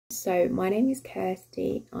So my name is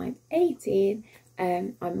Kirsty, I'm 18,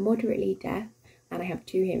 I'm moderately deaf and I have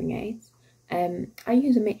 2 hearing aids. I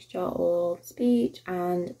use a mixture of speech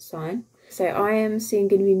and sign. So I am soon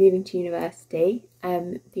going to be moving to university,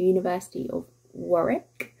 the University of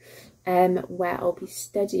Warwick, where I'll be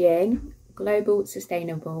studying Global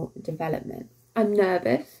Sustainable Development. I'm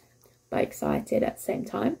nervous but excited at the same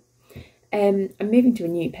time. I'm moving to a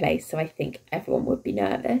new place, so I think everyone would be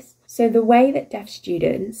nervous. So the way that deaf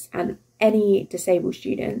students and any disabled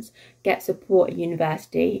students get support at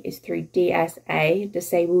university is through DSA,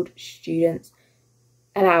 Disabled Students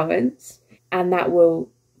Allowance, and that will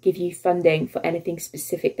give you funding for anything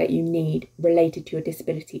specific that you need related to your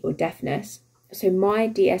disability or deafness. So my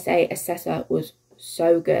DSA assessor was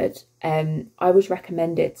so good. I was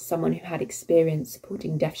recommended to someone who had experience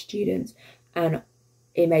supporting deaf students, and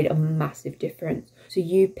it made a massive difference. So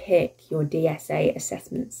you pick your DSA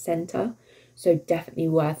assessment centre, so definitely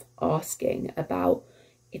worth asking about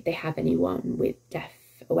if they have anyone with deaf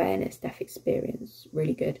awareness, deaf experience,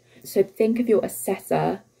 really good. So think of your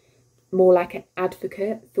assessor more like an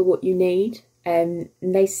advocate for what you need, and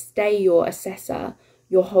they stay your assessor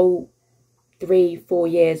your whole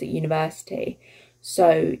 3-4 years at university,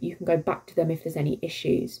 so you can go back to them if there's any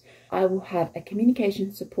issues. I will have a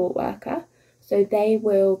communication support worker, so they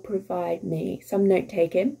will provide me some note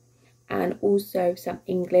taking and also some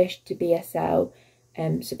English to BSL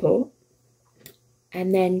support.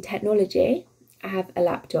 And then technology, I have a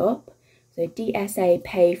laptop. So DSA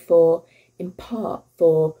pay for, in part,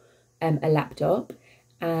 for a laptop.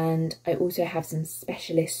 And I also have some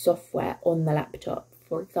specialist software on the laptop,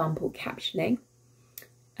 for example, captioning,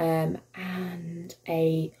 and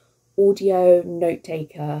a audio note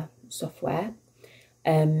taker software.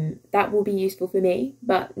 That will be useful for me,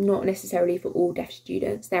 but not necessarily for all deaf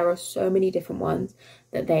students. There are so many different ones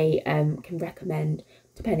that they can recommend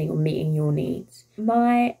depending on meeting your needs.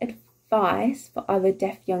 My advice for other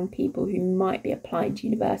deaf young people who might be applying to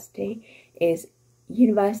university is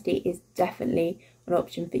definitely an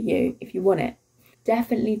option for you if you want it.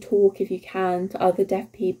 Definitely talk, if you can, to other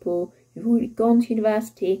deaf people who've already gone to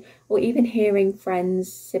university, or even hearing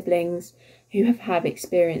friends, siblings who have had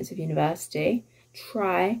experience of university.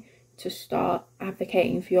 Try to start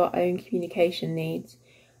advocating for your own communication needs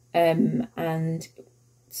and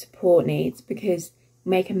support needs, because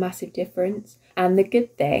make a massive difference. And the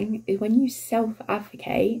good thing is when you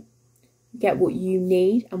self-advocate, you get what you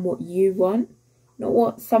need and what you want, not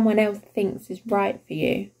what someone else thinks is right for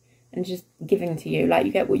you and just giving to you. Like,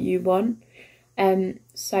 you get what you want.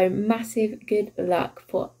 So massive good luck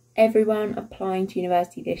for everyone applying to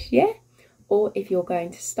university this year, or if you're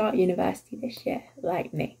going to start university this year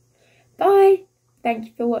like me. Bye! Thank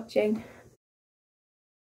you for watching.